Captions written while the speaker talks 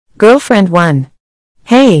Girlfriend 1.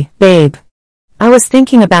 Hey, babe. I was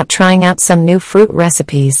thinking about trying out some new fruit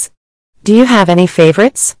recipes. Do you have any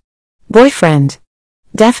favorites? Boyfriend.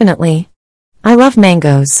 Definitely. I love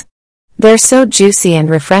mangoes. They're so juicy and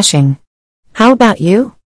refreshing. How about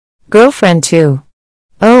you? Girlfriend 2.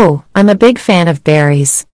 Oh, I'm a big fan of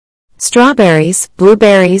berries. Strawberries,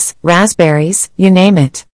 blueberries, raspberries, you name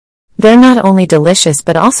it. They're not only delicious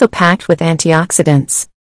but also packed with antioxidants.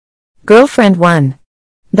 Girlfriend 1.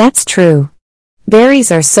 That's true. Berries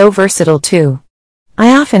are so versatile too.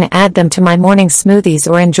 I often add them to my morning smoothies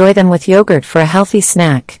or enjoy them with yogurt for a healthy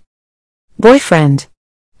snack. Boyfriend.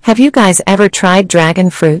 Have you guys ever tried dragon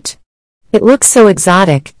fruit? It looks so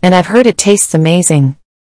exotic, and I've heard it tastes amazing.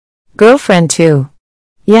 Girlfriend 2.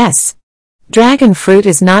 Yes. Dragon fruit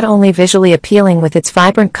is not only visually appealing with its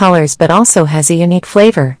vibrant colors but also has a unique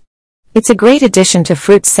flavor. It's a great addition to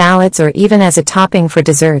fruit salads or even as a topping for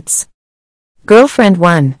desserts. Girlfriend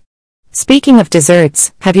 1. Speaking of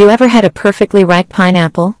desserts, have you ever had a perfectly ripe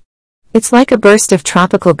pineapple? It's like a burst of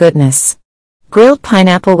tropical goodness. Grilled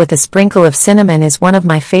pineapple with a sprinkle of cinnamon is one of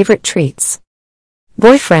my favorite treats.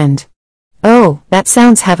 Boyfriend. Oh, that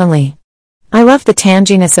sounds heavenly. I love the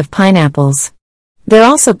tanginess of pineapples. They're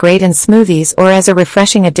also great in smoothies or as a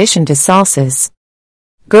refreshing addition to salsas.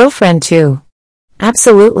 Girlfriend 2.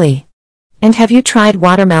 Absolutely. And have you tried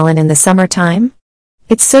watermelon in the summertime?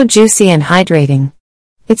 It's so juicy and hydrating.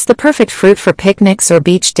 It's the perfect fruit for picnics or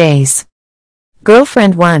beach days.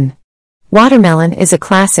 Girlfriend 1. Watermelon is a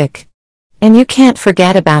classic. And you can't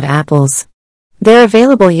forget about apples. They're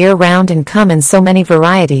available year-round and come in so many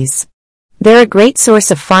varieties. They're a great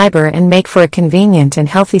source of fiber and make for a convenient and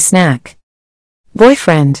healthy snack.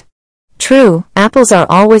 Boyfriend. True, apples are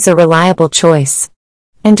always a reliable choice.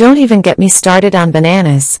 And don't even get me started on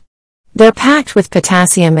bananas. They're packed with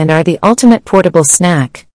potassium and are the ultimate portable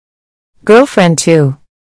snack. Girlfriend 2.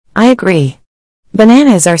 I agree.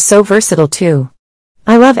 Bananas are so versatile too.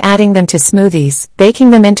 I love adding them to smoothies,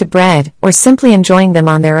 baking them into bread, or simply enjoying them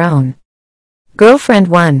on their own. Girlfriend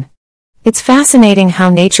 1. It's fascinating how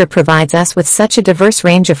nature provides us with such a diverse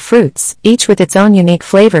range of fruits, each with its own unique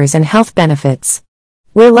flavors and health benefits.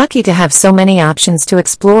 We're lucky to have so many options to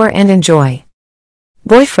explore and enjoy.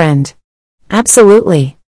 Boyfriend.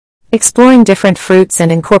 Absolutely. Exploring different fruits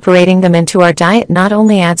and incorporating them into our diet not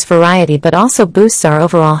only adds variety but also boosts our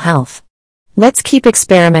overall health. Let's keep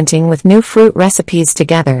experimenting with new fruit recipes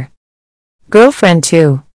together. Girlfriend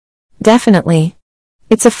 2. Definitely.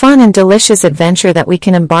 It's a fun and delicious adventure that we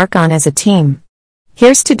can embark on as a team.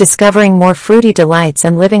 Here's to discovering more fruity delights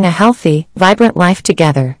and living a healthy, vibrant life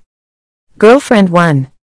together. Girlfriend 1.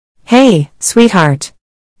 Hey, sweetheart.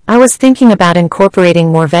 I was thinking about incorporating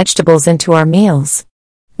more vegetables into our meals.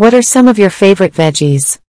 What are some of your favorite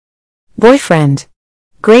veggies? Boyfriend.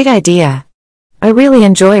 Great idea. I really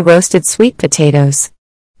enjoy roasted sweet potatoes.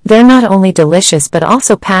 They're not only delicious but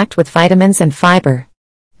also packed with vitamins and fiber.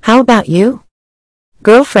 How about you?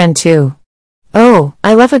 Girlfriend 2. Oh,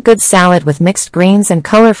 I love a good salad with mixed greens and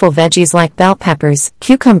colorful veggies like bell peppers,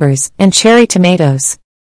 cucumbers, and cherry tomatoes.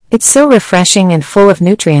 It's so refreshing and full of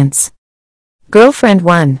nutrients. Girlfriend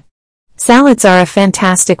 1. Salads are a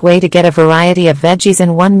fantastic way to get a variety of veggies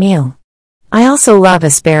in one meal. I also love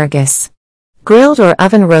asparagus. Grilled or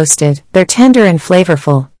oven roasted, they're tender and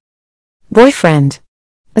flavorful. Boyfriend.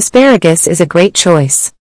 Asparagus is a great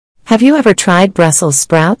choice. Have you ever tried Brussels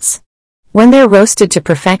sprouts? When they're roasted to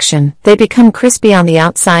perfection, they become crispy on the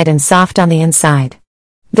outside and soft on the inside.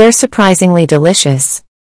 They're surprisingly delicious.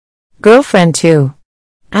 Girlfriend 2.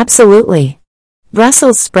 Absolutely.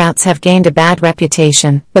 Brussels sprouts have gained a bad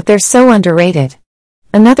reputation, but they're so underrated.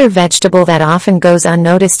 Another vegetable that often goes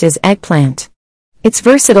unnoticed is eggplant. It's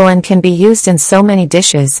versatile and can be used in so many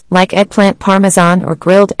dishes, like eggplant parmesan or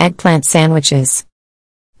grilled eggplant sandwiches.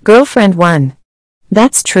 Girlfriend 1.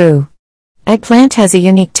 That's true. Eggplant has a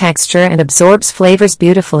unique texture and absorbs flavors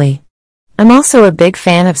beautifully. I'm also a big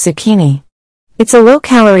fan of zucchini. It's a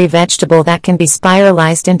low-calorie vegetable that can be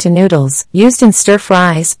spiralized into noodles, used in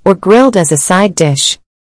stir-fries, or grilled as a side dish.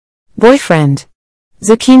 Boyfriend.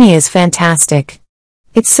 Zucchini is fantastic.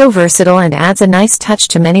 It's so versatile and adds a nice touch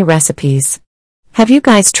to many recipes. Have you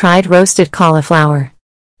guys tried roasted cauliflower?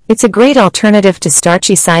 It's a great alternative to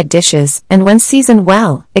starchy side dishes, and when seasoned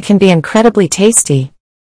well, it can be incredibly tasty.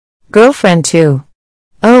 Girlfriend 2.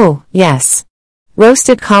 Oh, yes.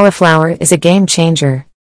 Roasted cauliflower is a game changer.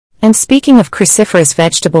 And speaking of cruciferous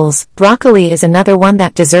vegetables, broccoli is another one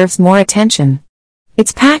that deserves more attention.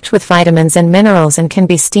 It's packed with vitamins and minerals and can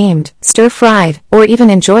be steamed, stir-fried, or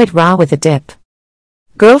even enjoyed raw with a dip.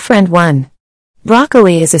 Girlfriend 1.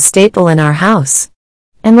 Broccoli is a staple in our house.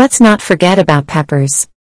 And let's not forget about peppers.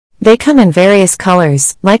 They come in various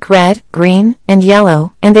colors, like red, green, and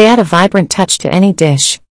yellow, and they add a vibrant touch to any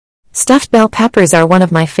dish. Stuffed bell peppers are one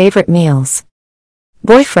of my favorite meals.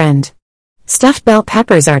 Boyfriend. Stuffed bell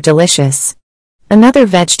peppers are delicious. Another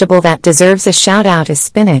vegetable that deserves a shout-out is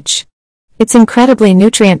spinach. It's incredibly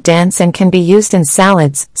nutrient-dense and can be used in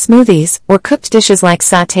salads, smoothies, or cooked dishes like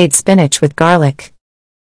sautéed spinach with garlic.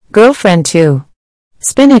 Girlfriend 2.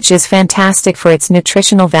 Spinach is fantastic for its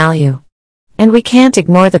nutritional value. And we can't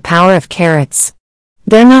ignore the power of carrots.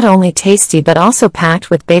 They're not only tasty but also packed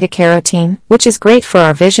with beta-carotene, which is great for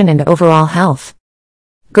our vision and overall health.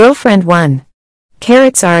 Girlfriend 1.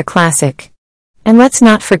 Carrots are a classic. And let's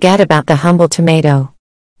not forget about the humble tomato.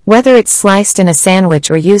 Whether it's sliced in a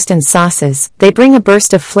sandwich or used in sauces, they bring a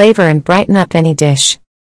burst of flavor and brighten up any dish.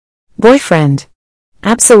 Boyfriend.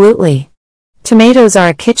 Absolutely. Tomatoes are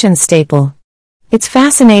a kitchen staple. It's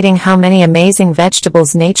fascinating how many amazing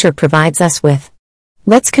vegetables nature provides us with.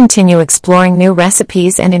 Let's continue exploring new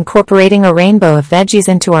recipes and incorporating a rainbow of veggies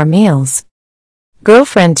into our meals.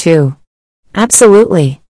 Girlfriend 2.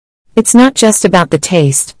 Absolutely. It's not just about the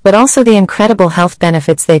taste, but also the incredible health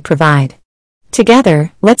benefits they provide.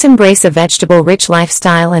 Together, let's embrace a vegetable-rich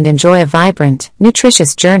lifestyle and enjoy a vibrant,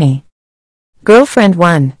 nutritious journey. Girlfriend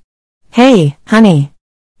 1. Hey, honey.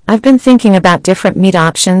 I've been thinking about different meat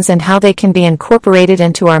options and how they can be incorporated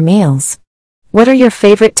into our meals. What are your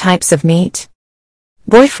favorite types of meat?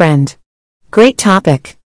 Boyfriend. Great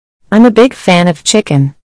topic. I'm a big fan of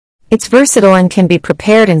chicken. It's versatile and can be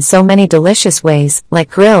prepared in so many delicious ways, like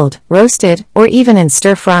grilled, roasted, or even in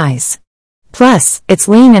stir-fries. Plus, it's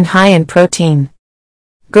lean and high in protein.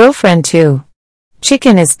 Girlfriend 2.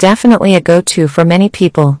 Chicken is definitely a go-to for many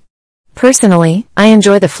people. Personally, I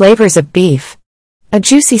enjoy the flavors of beef. A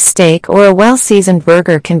juicy steak or a well-seasoned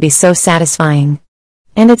burger can be so satisfying.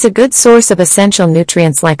 And it's a good source of essential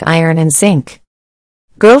nutrients like iron and zinc.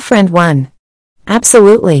 Girlfriend 1.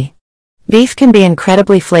 Absolutely. Beef can be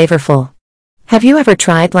incredibly flavorful. Have you ever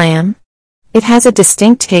tried lamb? It has a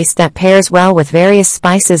distinct taste that pairs well with various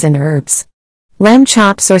spices and herbs. Lamb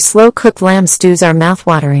chops or slow-cooked lamb stews are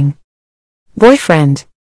mouthwatering. Boyfriend.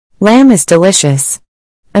 Lamb is delicious.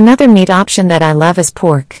 Another meat option that I love is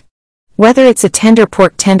pork. Whether it's a tender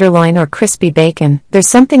pork tenderloin or crispy bacon, there's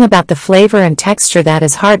something about the flavor and texture that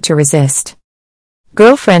is hard to resist.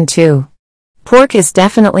 Girlfriend 2. Pork is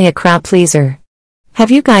definitely a crowd pleaser.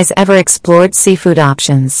 Have you guys ever explored seafood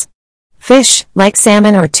options? Fish, like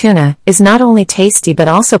salmon or tuna, is not only tasty but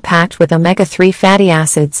also packed with omega-3 fatty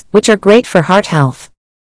acids, which are great for heart health.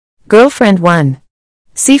 Girlfriend 1.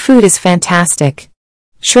 Seafood is fantastic.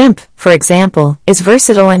 Shrimp, for example, is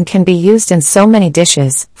versatile and can be used in so many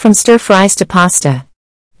dishes, from stir-fries to pasta.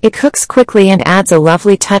 It cooks quickly and adds a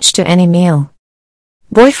lovely touch to any meal.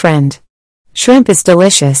 Boyfriend. Shrimp is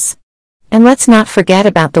delicious. And let's not forget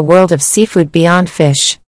about the world of seafood beyond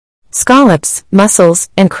fish. Scallops, mussels,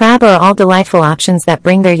 and crab are all delightful options that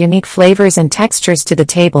bring their unique flavors and textures to the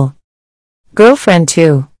table. Girlfriend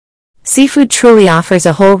 2. Seafood truly offers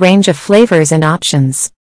a whole range of flavors and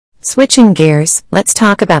options. Switching gears, let's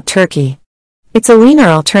talk about turkey. It's a leaner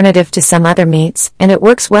alternative to some other meats, and it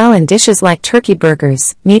works well in dishes like turkey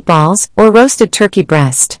burgers, meatballs, or roasted turkey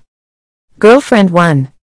breast. Girlfriend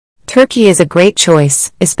 1. Turkey is a great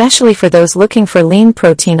choice, especially for those looking for lean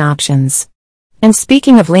protein options. And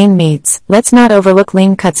speaking of lean meats, let's not overlook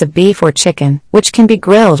lean cuts of beef or chicken, which can be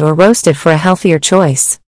grilled or roasted for a healthier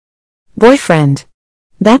choice. Boyfriend.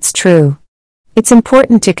 That's true. It's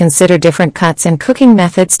important to consider different cuts and cooking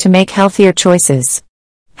methods to make healthier choices.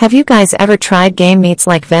 Have you guys ever tried game meats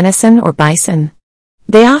like venison or bison?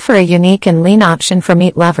 They offer a unique and lean option for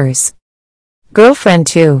meat lovers. Girlfriend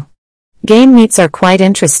 2. Game meats are quite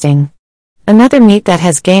interesting. Another meat that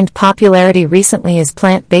has gained popularity recently is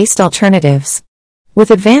plant-based alternatives.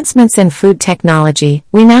 With advancements in food technology,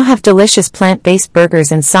 we now have delicious plant-based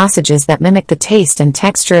burgers and sausages that mimic the taste and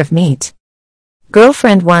texture of meat.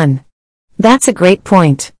 Girlfriend 1. That's a great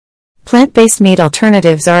point. Plant-based meat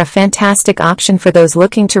alternatives are a fantastic option for those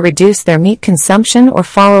looking to reduce their meat consumption or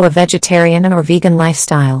follow a vegetarian or vegan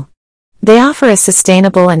lifestyle. They offer a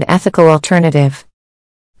sustainable and ethical alternative.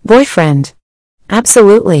 Boyfriend.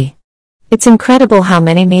 Absolutely. It's incredible how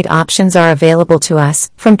many meat options are available to us,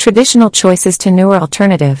 from traditional choices to newer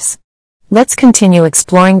alternatives. Let's continue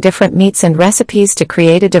exploring different meats and recipes to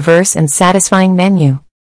create a diverse and satisfying menu.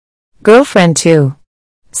 Girlfriend 2.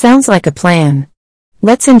 Sounds like a plan.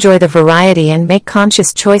 Let's enjoy the variety and make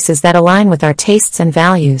conscious choices that align with our tastes and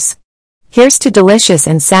values. Here's to delicious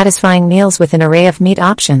and satisfying meals with an array of meat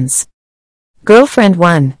options. Girlfriend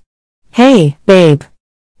 1. Hey, babe.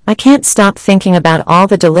 I can't stop thinking about all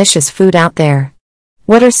the delicious food out there.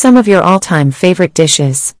 What are some of your all-time favorite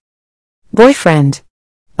dishes? Boyfriend.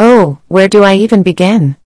 Oh, where do I even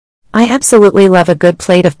begin? I absolutely love a good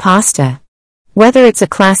plate of pasta. Whether it's a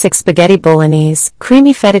classic spaghetti bolognese,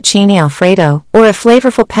 creamy fettuccine alfredo, or a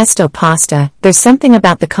flavorful pesto pasta, there's something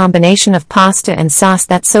about the combination of pasta and sauce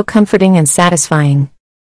that's so comforting and satisfying.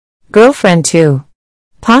 Girlfriend 2.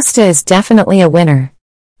 Pasta is definitely a winner.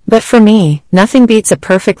 But for me, nothing beats a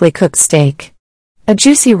perfectly cooked steak. A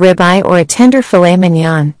juicy ribeye or a tender filet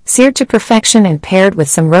mignon, seared to perfection and paired with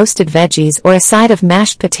some roasted veggies or a side of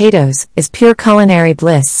mashed potatoes, is pure culinary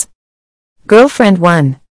bliss. Girlfriend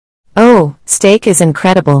 1. Oh, steak is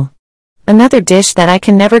incredible. Another dish that I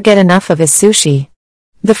can never get enough of is sushi.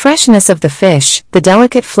 The freshness of the fish, the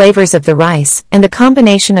delicate flavors of the rice, and the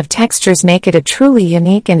combination of textures make it a truly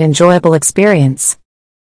unique and enjoyable experience.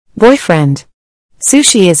 Boyfriend.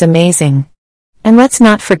 Sushi is amazing. And let's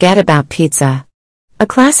not forget about pizza. A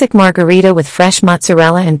classic margherita with fresh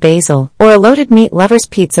mozzarella and basil, or a loaded meat lover's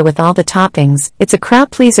pizza with all the toppings, it's a crowd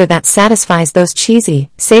pleaser that satisfies those cheesy,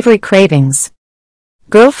 savory cravings.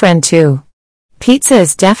 Girlfriend 2. Pizza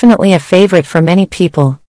is definitely a favorite for many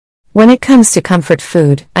people. When it comes to comfort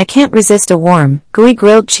food, I can't resist a warm, gooey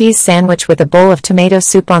grilled cheese sandwich with a bowl of tomato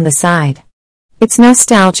soup on the side. It's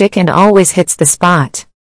nostalgic and always hits the spot.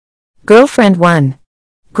 Girlfriend 1.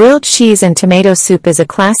 Grilled cheese and tomato soup is a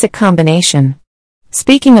classic combination.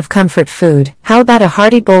 Speaking of comfort food, how about a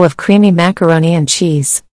hearty bowl of creamy macaroni and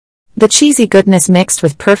cheese? The cheesy goodness mixed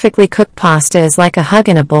with perfectly cooked pasta is like a hug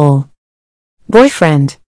in a bowl.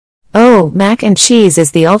 Boyfriend. Oh, mac and cheese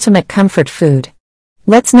is the ultimate comfort food.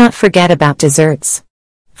 Let's not forget about desserts.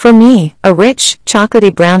 For me, a rich,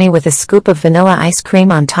 chocolatey brownie with a scoop of vanilla ice cream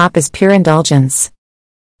on top is pure indulgence.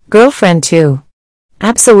 Girlfriend 2.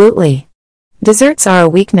 Absolutely. Desserts are a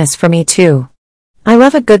weakness for me too. I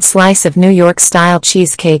love a good slice of New York-style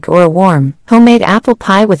cheesecake or a warm, homemade apple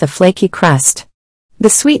pie with a flaky crust. The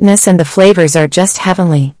sweetness and the flavors are just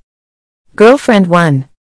heavenly. Girlfriend 1.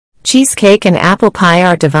 Cheesecake and apple pie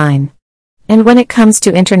are divine. And when it comes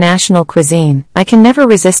to international cuisine, I can never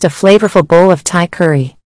resist a flavorful bowl of Thai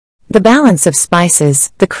curry. The balance of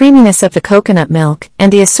spices, the creaminess of the coconut milk,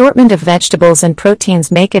 and the assortment of vegetables and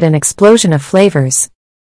proteins make it an explosion of flavors.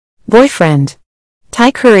 Boyfriend.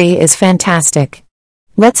 Thai curry is fantastic.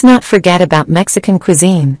 Let's not forget about Mexican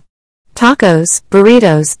cuisine. Tacos,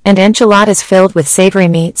 burritos, and enchiladas filled with savory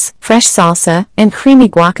meats, fresh salsa, and creamy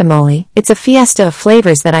guacamole, it's a fiesta of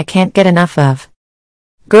flavors that I can't get enough of.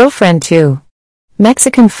 Girlfriend 2.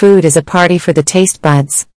 Mexican food is a party for the taste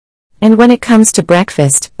buds. And when it comes to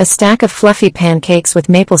breakfast, a stack of fluffy pancakes with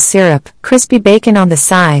maple syrup, crispy bacon on the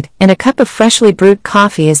side, and a cup of freshly brewed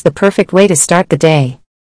coffee is the perfect way to start the day.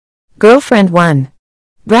 Girlfriend 1.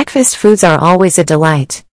 Breakfast foods are always a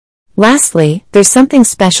delight. Lastly, there's something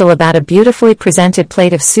special about a beautifully presented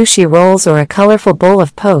plate of sushi rolls or a colorful bowl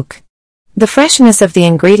of poke. The freshness of the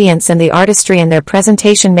ingredients and the artistry in their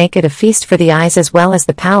presentation make it a feast for the eyes as well as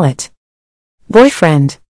the palate.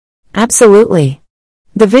 Boyfriend. Absolutely.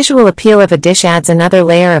 The visual appeal of a dish adds another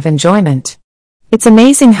layer of enjoyment. It's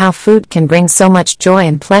amazing how food can bring so much joy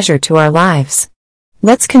and pleasure to our lives.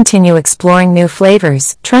 Let's continue exploring new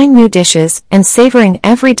flavors, trying new dishes, and savoring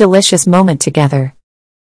every delicious moment together.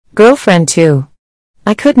 Girlfriend 2.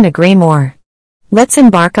 I couldn't agree more. Let's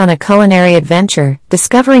embark on a culinary adventure,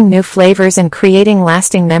 discovering new flavors and creating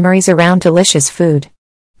lasting memories around delicious food.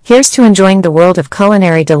 Here's to enjoying the world of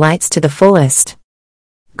culinary delights to the fullest.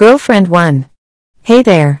 Girlfriend 1. Hey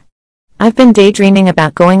there. I've been daydreaming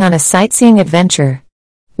about going on a sightseeing adventure.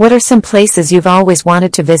 What are some places you've always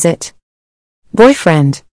wanted to visit?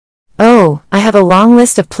 Boyfriend. Oh, I have a long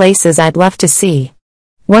list of places I'd love to see.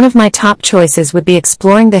 One of my top choices would be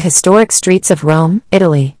exploring the historic streets of Rome,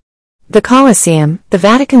 Italy. The Colosseum, the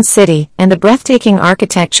Vatican City, and the breathtaking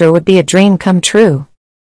architecture would be a dream come true.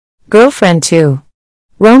 Girlfriend 2.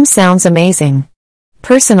 Rome sounds amazing.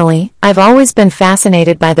 Personally, I've always been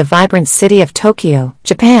fascinated by the vibrant city of Tokyo,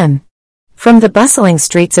 Japan. From the bustling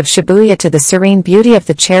streets of Shibuya to the serene beauty of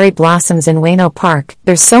the cherry blossoms in Ueno Park,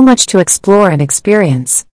 there's so much to explore and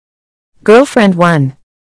experience. Girlfriend 1.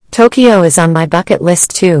 Tokyo is on my bucket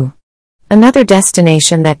list too. Another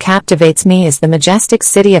destination that captivates me is the majestic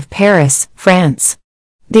city of Paris, France.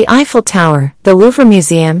 The Eiffel Tower, the Louvre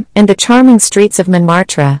Museum, and the charming streets of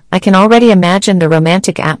Montmartre, I can already imagine the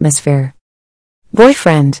romantic atmosphere.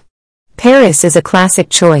 Boyfriend. Paris is a classic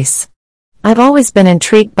choice. I've always been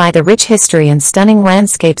intrigued by the rich history and stunning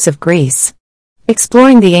landscapes of Greece.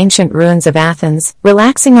 Exploring the ancient ruins of Athens,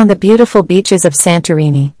 relaxing on the beautiful beaches of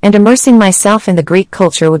Santorini, and immersing myself in the Greek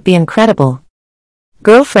culture would be incredible.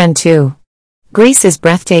 Girlfriend 2. Greece is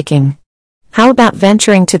breathtaking. How about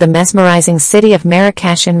venturing to the mesmerizing city of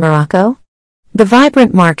Marrakesh in Morocco? The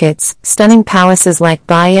vibrant markets, stunning palaces like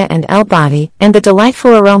Baia and El Badi, and the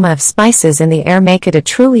delightful aroma of spices in the air make it a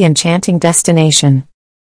truly enchanting destination.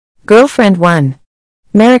 Girlfriend 1.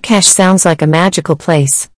 Marrakesh sounds like a magical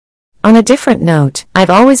place. On a different note, I've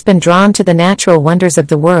always been drawn to the natural wonders of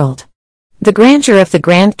the world. The grandeur of the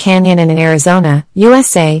Grand Canyon in Arizona,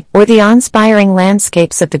 USA, or the awe-inspiring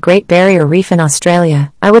landscapes of the Great Barrier Reef in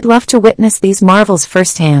Australia, I would love to witness these marvels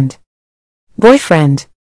firsthand. Boyfriend.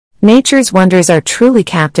 Nature's wonders are truly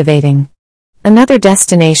captivating. Another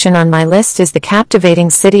destination on my list is the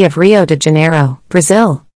captivating city of Rio de Janeiro,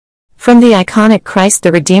 Brazil. From the iconic Christ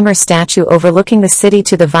the Redeemer statue overlooking the city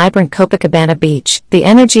to the vibrant Copacabana beach, the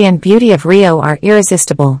energy and beauty of Rio are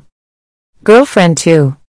irresistible. Girlfriend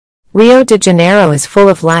 2. Rio de Janeiro is full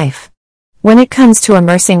of life. When it comes to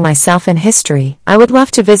immersing myself in history, I would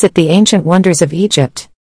love to visit the ancient wonders of Egypt.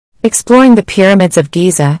 Exploring the pyramids of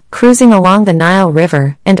Giza, cruising along the Nile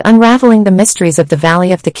River, and unraveling the mysteries of the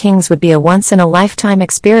Valley of the Kings would be a once-in-a-lifetime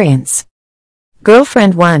experience.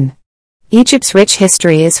 Girlfriend 1. Egypt's rich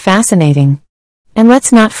history is fascinating. And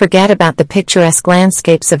let's not forget about the picturesque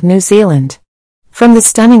landscapes of New Zealand. From the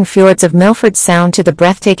stunning fjords of Milford Sound to the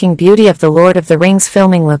breathtaking beauty of the Lord of the Rings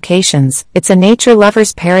filming locations, it's a nature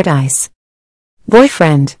lover's paradise.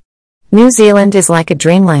 Boyfriend. New Zealand is like a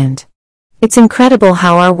dreamland. It's incredible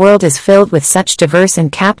how our world is filled with such diverse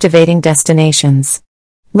and captivating destinations.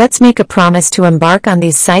 Let's make a promise to embark on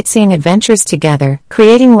these sightseeing adventures together,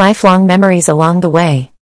 creating lifelong memories along the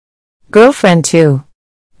way. Girlfriend 2.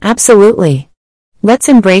 Absolutely. Let's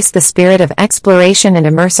embrace the spirit of exploration and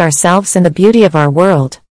immerse ourselves in the beauty of our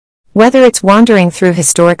world. Whether it's wandering through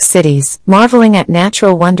historic cities, marveling at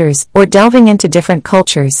natural wonders, or delving into different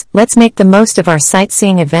cultures, let's make the most of our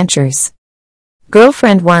sightseeing adventures.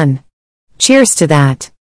 Girlfriend 1. Cheers to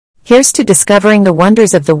that. Here's to discovering the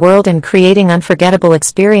wonders of the world and creating unforgettable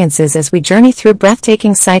experiences as we journey through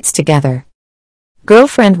breathtaking sights together.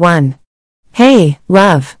 Girlfriend 1. Hey,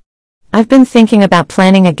 love. I've been thinking about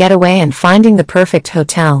planning a getaway and finding the perfect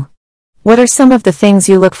hotel. What are some of the things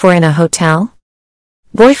you look for in a hotel?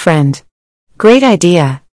 Boyfriend. Great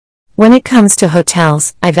idea. When it comes to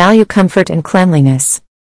hotels, I value comfort and cleanliness.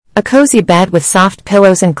 A cozy bed with soft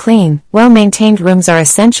pillows and clean, well-maintained rooms are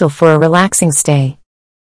essential for a relaxing stay.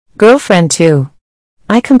 Girlfriend 2.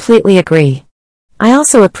 I completely agree. I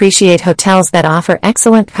also appreciate hotels that offer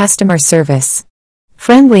excellent customer service.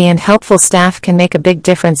 Friendly and helpful staff can make a big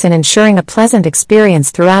difference in ensuring a pleasant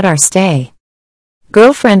experience throughout our stay.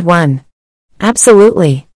 Girlfriend 1.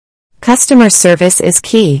 Absolutely. Customer service is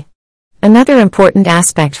key. Another important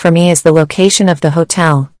aspect for me is the location of the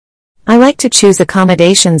hotel. I like to choose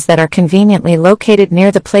accommodations that are conveniently located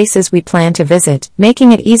near the places we plan to visit,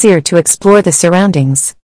 making it easier to explore the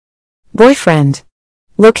surroundings. Boyfriend.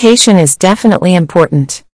 Location is definitely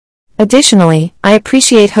important. Additionally, I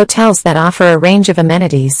appreciate hotels that offer a range of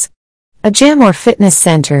amenities. A gym or fitness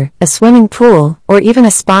center, a swimming pool, or even a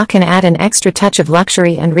spa can add an extra touch of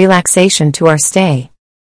luxury and relaxation to our stay.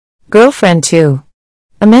 Girlfriend 2.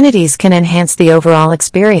 Amenities can enhance the overall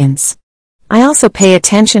experience. I also pay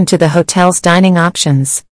attention to the hotel's dining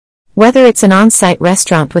options. Whether it's an on-site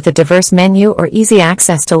restaurant with a diverse menu or easy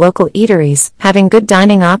access to local eateries, having good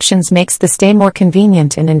dining options makes the stay more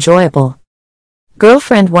convenient and enjoyable.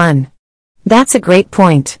 Girlfriend 1. That's a great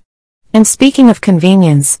point. And speaking of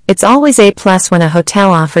convenience, it's always a plus when a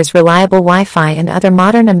hotel offers reliable Wi-Fi and other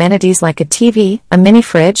modern amenities like a TV, a mini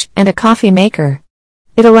fridge, and a coffee maker.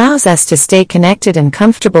 It allows us to stay connected and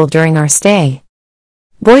comfortable during our stay.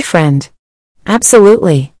 Boyfriend.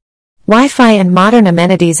 Absolutely. Wi-Fi and modern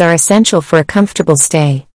amenities are essential for a comfortable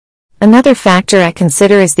stay. Another factor I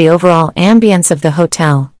consider is the overall ambience of the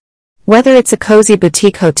hotel. Whether it's a cozy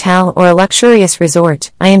boutique hotel or a luxurious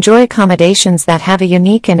resort, I enjoy accommodations that have a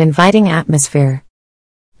unique and inviting atmosphere.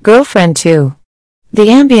 Girlfriend 2. The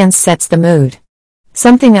ambience sets the mood.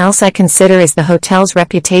 Something else I consider is the hotel's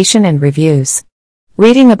reputation and reviews.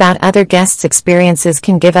 Reading about other guests' experiences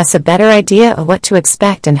can give us a better idea of what to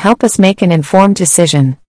expect and help us make an informed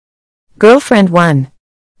decision. Girlfriend 1.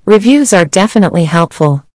 Reviews are definitely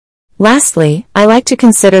helpful. Lastly, I like to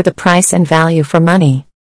consider the price and value for money.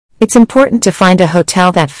 It's important to find a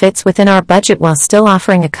hotel that fits within our budget while still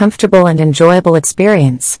offering a comfortable and enjoyable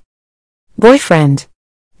experience. Boyfriend.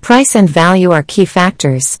 Price and value are key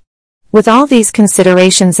factors. With all these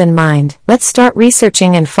considerations in mind, let's start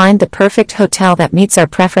researching and find the perfect hotel that meets our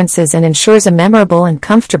preferences and ensures a memorable and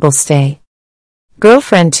comfortable stay.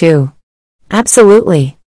 Girlfriend 2.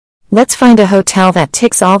 Absolutely. Let's find a hotel that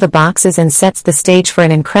ticks all the boxes and sets the stage for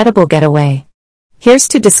an incredible getaway. Here's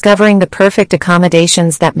to discovering the perfect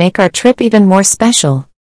accommodations that make our trip even more special.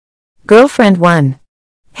 Girlfriend 1.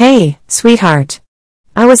 Hey, sweetheart.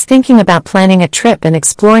 I was thinking about planning a trip and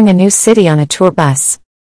exploring a new city on a tour bus.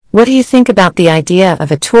 What do you think about the idea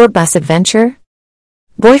of a tour bus adventure?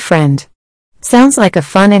 Boyfriend. Sounds like a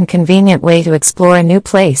fun and convenient way to explore a new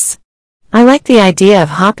place. I like the idea of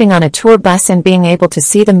hopping on a tour bus and being able to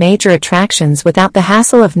see the major attractions without the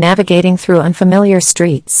hassle of navigating through unfamiliar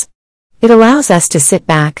streets. It allows us to sit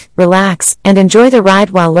back, relax, and enjoy the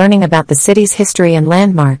ride while learning about the city's history and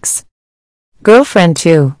landmarks. Girlfriend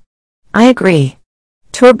 2. I agree.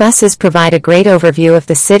 Tour buses provide a great overview of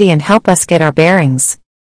the city and help us get our bearings.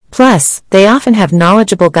 Plus, they often have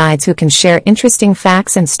knowledgeable guides who can share interesting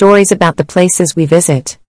facts and stories about the places we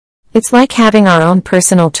visit. It's like having our own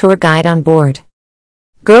personal tour guide on board.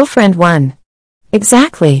 Girlfriend 1.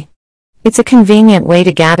 Exactly. It's a convenient way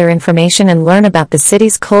to gather information and learn about the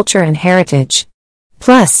city's culture and heritage.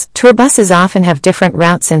 Plus, tour buses often have different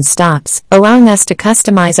routes and stops, allowing us to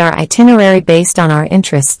customize our itinerary based on our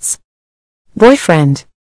interests. Boyfriend.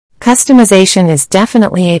 Customization is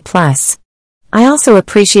definitely a plus. I also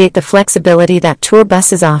appreciate the flexibility that tour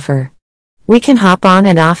buses offer. We can hop on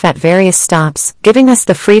and off at various stops, giving us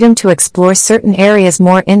the freedom to explore certain areas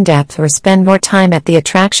more in-depth or spend more time at the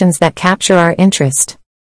attractions that capture our interest.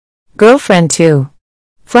 Girlfriend 2.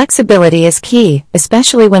 Flexibility is key,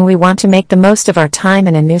 especially when we want to make the most of our time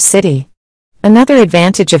in a new city. Another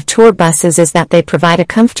advantage of tour buses is that they provide a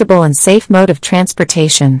comfortable and safe mode of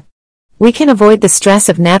transportation. We can avoid the stress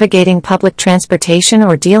of navigating public transportation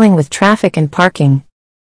or dealing with traffic and parking.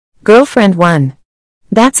 Girlfriend 1.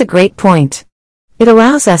 That's a great point. It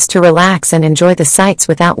allows us to relax and enjoy the sights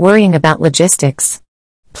without worrying about logistics.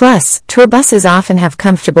 Plus, tour buses often have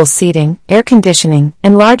comfortable seating, air conditioning,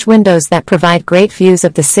 and large windows that provide great views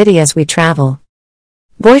of the city as we travel.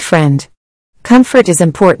 Boyfriend. Comfort is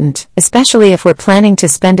important, especially if we're planning to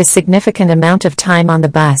spend a significant amount of time on the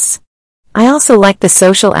bus. I also like the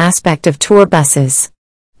social aspect of tour buses.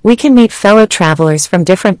 We can meet fellow travelers from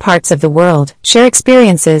different parts of the world, share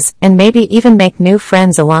experiences, and maybe even make new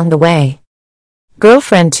friends along the way.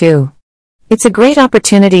 Girlfriend 2. It's a great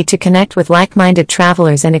opportunity to connect with like-minded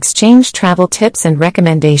travelers and exchange travel tips and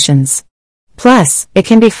recommendations. Plus, it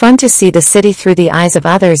can be fun to see the city through the eyes of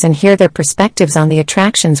others and hear their perspectives on the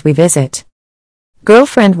attractions we visit.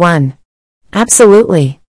 Girlfriend 1.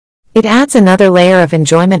 Absolutely. It adds another layer of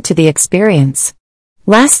enjoyment to the experience.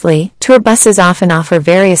 Lastly, tour buses often offer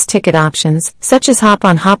various ticket options, such as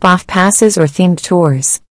hop-on hop-off passes or themed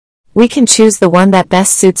tours. We can choose the one that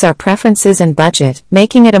best suits our preferences and budget,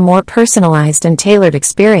 making it a more personalized and tailored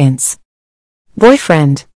experience.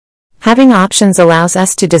 Boyfriend. Having options allows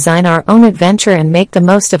us to design our own adventure and make the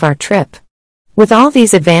most of our trip. With all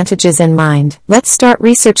these advantages in mind, let's start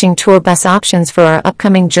researching tour bus options for our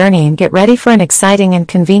upcoming journey and get ready for an exciting and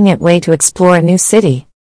convenient way to explore a new city.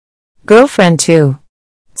 Girlfriend 2.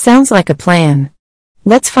 Sounds like a plan.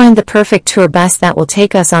 Let's find the perfect tour bus that will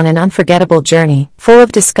take us on an unforgettable journey, full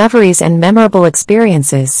of discoveries and memorable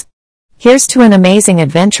experiences. Here's to an amazing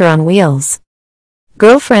adventure on wheels.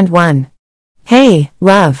 Girlfriend 1. Hey,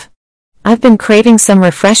 love. I've been craving some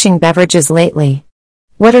refreshing beverages lately.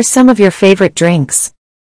 What are some of your favorite drinks?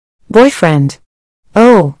 Boyfriend.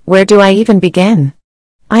 Oh, where do I even begin?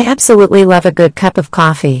 I absolutely love a good cup of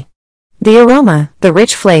coffee. The aroma, the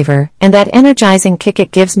rich flavor, and that energizing kick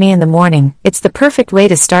it gives me in the morning, it's the perfect way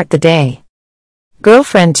to start the day.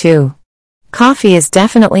 Girlfriend 2. Coffee is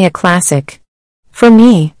definitely a classic. For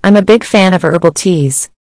me, I'm a big fan of herbal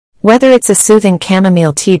teas. Whether it's a soothing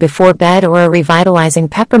chamomile tea before bed or a revitalizing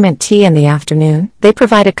peppermint tea in the afternoon, they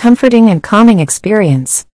provide a comforting and calming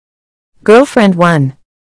experience. Girlfriend 1.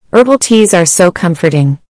 Herbal teas are so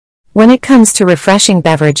comforting. When it comes to refreshing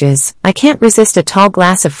beverages, I can't resist a tall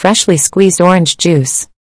glass of freshly squeezed orange juice.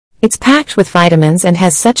 It's packed with vitamins and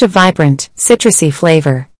has such a vibrant, citrusy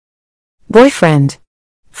flavor. Boyfriend.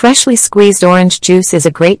 Freshly squeezed orange juice is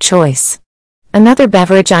a great choice. Another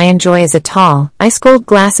beverage I enjoy is a tall, ice-cold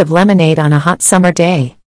glass of lemonade on a hot summer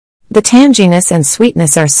day. The tanginess and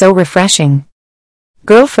sweetness are so refreshing.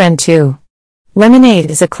 Girlfriend 2. Lemonade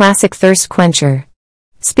is a classic thirst quencher.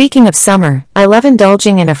 Speaking of summer, I love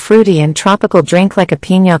indulging in a fruity and tropical drink like a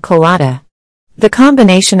piña colada. The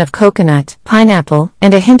combination of coconut, pineapple,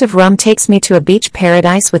 and a hint of rum takes me to a beach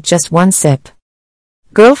paradise with just one sip.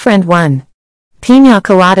 Girlfriend 1. Piña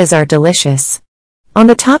coladas are delicious. On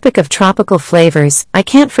the topic of tropical flavors, I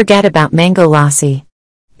can't forget about mango lassi.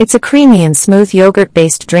 It's a creamy and smooth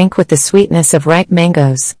yogurt-based drink with the sweetness of ripe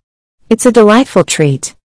mangoes. It's a delightful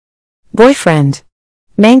treat. Boyfriend.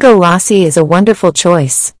 Mango lassi is a wonderful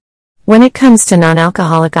choice. When it comes to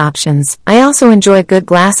non-alcoholic options, I also enjoy a good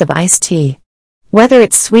glass of iced tea. Whether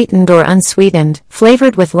it's sweetened or unsweetened,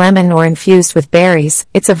 flavored with lemon or infused with berries,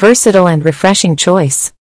 it's a versatile and refreshing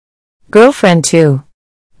choice. Girlfriend 2.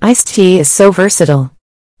 Iced tea is so versatile.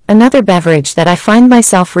 Another beverage that I find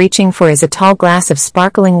myself reaching for is a tall glass of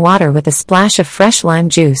sparkling water with a splash of fresh lime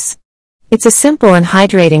juice. It's a simple and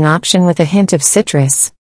hydrating option with a hint of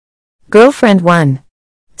citrus. Girlfriend 1.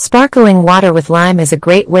 Sparkling water with lime is a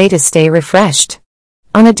great way to stay refreshed.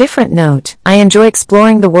 On a different note, I enjoy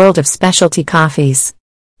exploring the world of specialty coffees.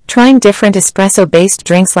 Trying different espresso-based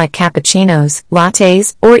drinks like cappuccinos,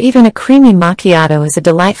 lattes, or even a creamy macchiato is a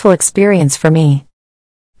delightful experience for me.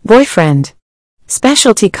 Boyfriend.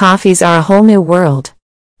 Specialty coffees are a whole new world.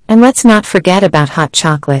 And let's not forget about hot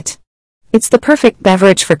chocolate. It's the perfect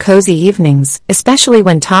beverage for cozy evenings, especially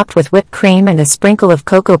when topped with whipped cream and a sprinkle of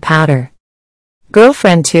cocoa powder.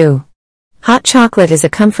 Girlfriend 2. Hot chocolate is a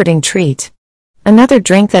comforting treat. Another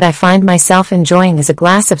drink that I find myself enjoying is a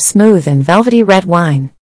glass of smooth and velvety red wine.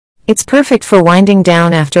 It's perfect for winding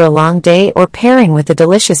down after a long day or pairing with a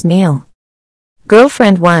delicious meal.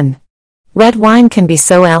 Girlfriend 1. Red wine can be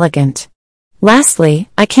so elegant. Lastly,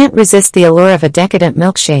 I can't resist the allure of a decadent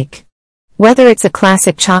milkshake. Whether it's a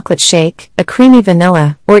classic chocolate shake, a creamy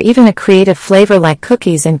vanilla, or even a creative flavor like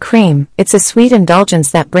cookies and cream, it's a sweet indulgence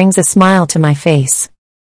that brings a smile to my face.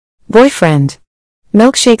 Boyfriend.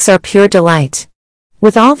 Milkshakes are pure delight.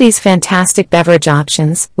 With all these fantastic beverage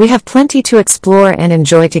options, we have plenty to explore and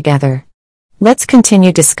enjoy together. Let's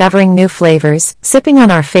continue discovering new flavors, sipping on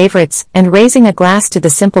our favorites, and raising a glass to the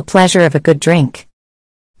simple pleasure of a good drink.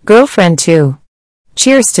 Girlfriend 2.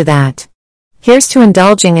 Cheers to that. Here's to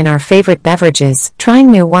indulging in our favorite beverages, trying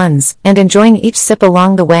new ones, and enjoying each sip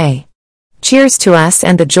along the way. Cheers to us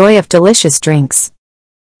and the joy of delicious drinks.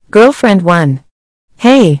 Girlfriend 1.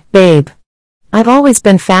 Hey, babe. I've always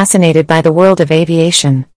been fascinated by the world of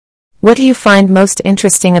aviation. What do you find most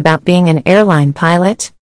interesting about being an airline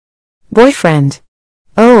pilot? Boyfriend.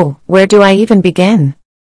 Oh, where do I even begin?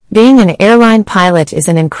 Being an airline pilot is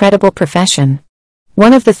an incredible profession.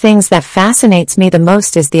 One of the things that fascinates me the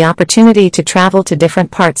most is the opportunity to travel to different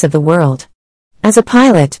parts of the world. As a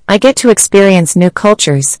pilot, I get to experience new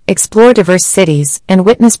cultures, explore diverse cities, and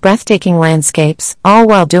witness breathtaking landscapes, all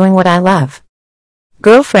while doing what I love.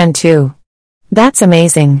 Girlfriend 2. That's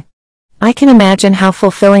amazing. I can imagine how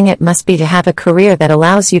fulfilling it must be to have a career that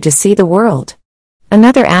allows you to see the world.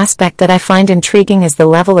 Another aspect that I find intriguing is the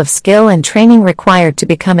level of skill and training required to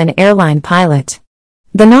become an airline pilot.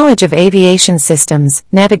 The knowledge of aviation systems,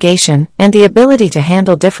 navigation, and the ability to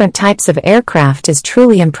handle different types of aircraft is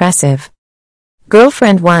truly impressive.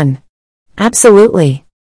 Girlfriend 1. Absolutely.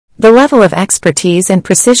 The level of expertise and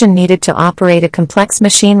precision needed to operate a complex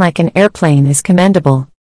machine like an airplane is commendable.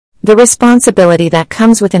 The responsibility that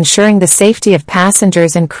comes with ensuring the safety of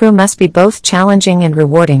passengers and crew must be both challenging and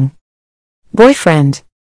rewarding. Boyfriend.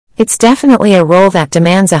 It's definitely a role that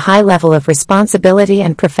demands a high level of responsibility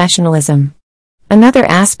and professionalism. Another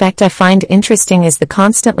aspect I find interesting is the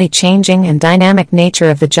constantly changing and dynamic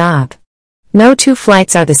nature of the job. No two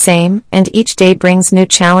flights are the same, and each day brings new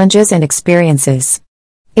challenges and experiences.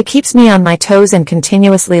 It keeps me on my toes and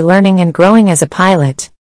continuously learning and growing as a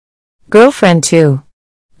pilot. Girlfriend 2.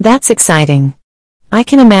 That's exciting. I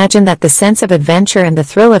can imagine that the sense of adventure and the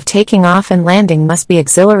thrill of taking off and landing must be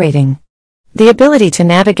exhilarating. The ability to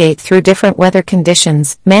navigate through different weather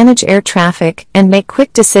conditions, manage air traffic, and make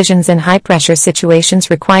quick decisions in high-pressure situations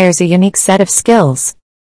requires a unique set of skills.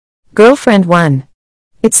 Girlfriend 1.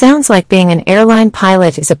 It sounds like being an airline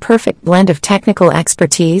pilot is a perfect blend of technical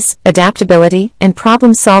expertise, adaptability, and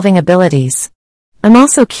problem-solving abilities. I'm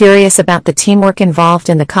also curious about the teamwork involved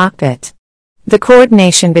in the cockpit. The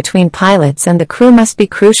coordination between pilots and the crew must be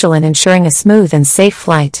crucial in ensuring a smooth and safe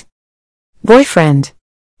flight. Boyfriend.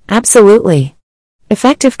 Absolutely.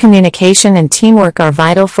 Effective communication and teamwork are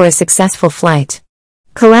vital for a successful flight.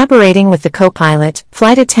 Collaborating with the co-pilot,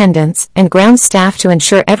 flight attendants, and ground staff to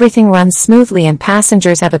ensure everything runs smoothly and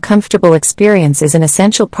passengers have a comfortable experience is an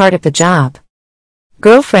essential part of the job.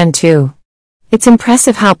 Girlfriend 2. It's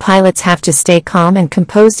impressive how pilots have to stay calm and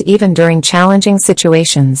composed even during challenging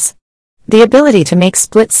situations. The ability to make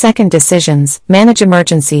split-second decisions, manage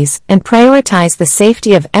emergencies, and prioritize the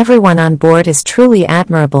safety of everyone on board is truly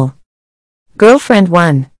admirable. Girlfriend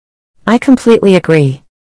 1. I completely agree.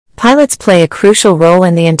 Pilots play a crucial role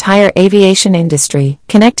in the entire aviation industry,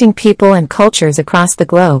 connecting people and cultures across the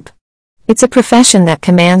globe. It's a profession that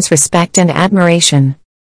commands respect and admiration.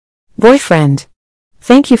 Boyfriend.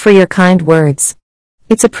 Thank you for your kind words.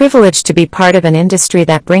 It's a privilege to be part of an industry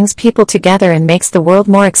that brings people together and makes the world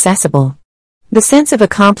more accessible. The sense of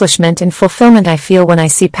accomplishment and fulfillment I feel when I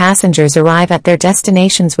see passengers arrive at their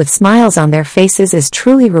destinations with smiles on their faces is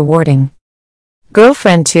truly rewarding.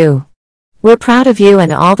 Girlfriend too. We're proud of you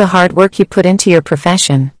and all the hard work you put into your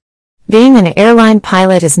profession. Being an airline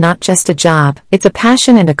pilot is not just a job, it's a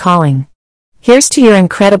passion and a calling. Here's to your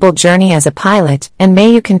incredible journey as a pilot, and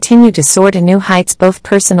may you continue to soar to new heights both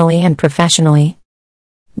personally and professionally.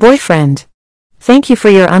 Boyfriend. Thank you for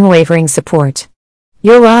your unwavering support.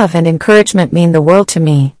 Your love and encouragement mean the world to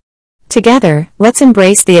me. Together, let's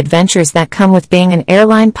embrace the adventures that come with being an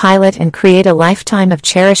airline pilot and create a lifetime of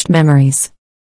cherished memories.